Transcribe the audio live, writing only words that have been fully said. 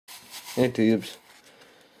Hey tubes.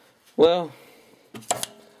 Well,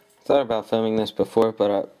 thought about filming this before,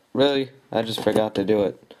 but I just forgot to do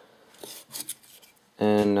it.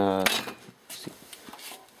 And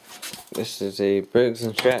this is a Briggs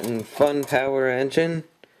 & Stratton Fun Power engine,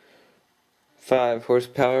 5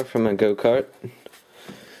 horsepower from a go-kart.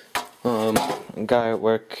 A guy at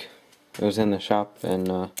work was in the shop,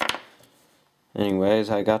 and anyways,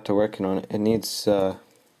 I got to working on it. It needs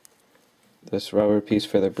this rubber piece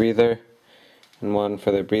for the breather, and one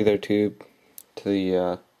for the breather tube to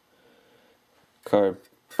the carb.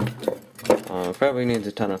 Probably needs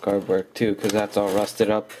a ton of carb work too, because that's all rusted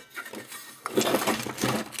up.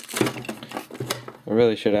 I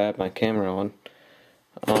really should have had my camera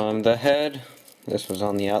on. The head, this was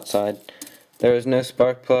on the outside. There was no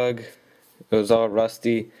spark plug. It was all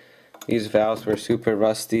rusty. These valves were super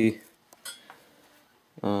rusty.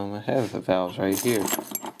 I have the valves right here.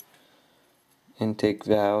 Intake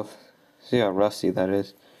valve. See how rusty that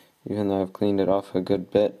is, even though I've cleaned it off a good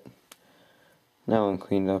bit. Now I'm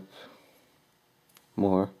cleaned up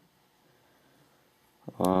more.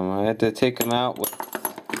 I had to take them out with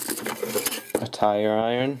a tire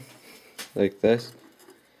iron, like this,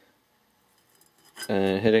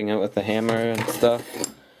 and hitting it with a hammer and stuff.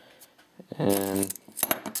 And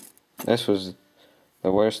this was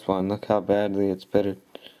the worst one. Look how badly it's pitted.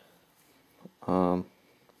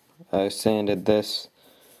 I sanded this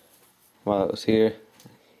while it was here.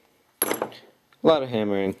 A lot of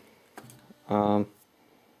hammering. The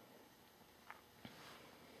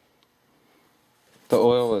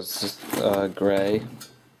oil was just gray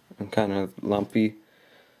and kind of lumpy,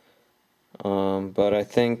 but I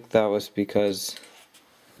think that was because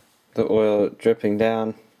the oil dripping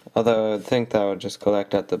down, although I think that would just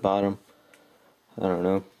collect at the bottom. I don't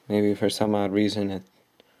know, maybe for some odd reason it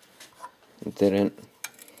didn't.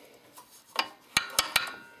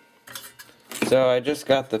 So I just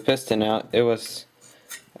got the piston out. It was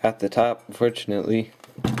at the top, unfortunately.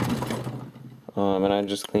 And I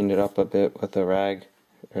just cleaned it up a bit with a rag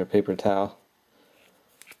or a paper towel.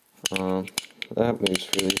 That moves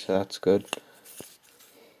freely, so that's good.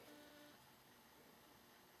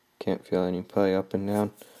 Can't feel any play up and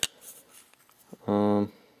down.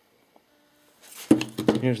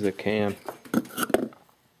 Here's the cam. It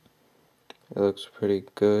looks pretty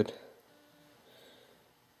good.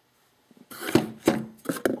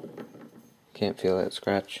 Can't feel that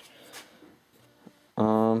scratch.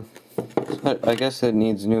 I guess it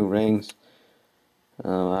needs new rings,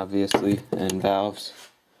 obviously, and valves.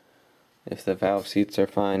 If the valve seats are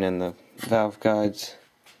fine and the valve guides.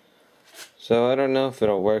 So I don't know if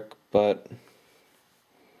it'll work, but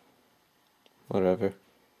whatever.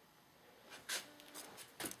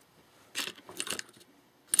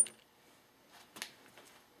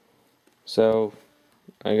 So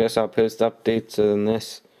I guess I'll post updates on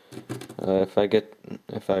this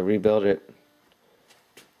if I rebuild it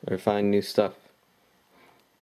or find new stuff.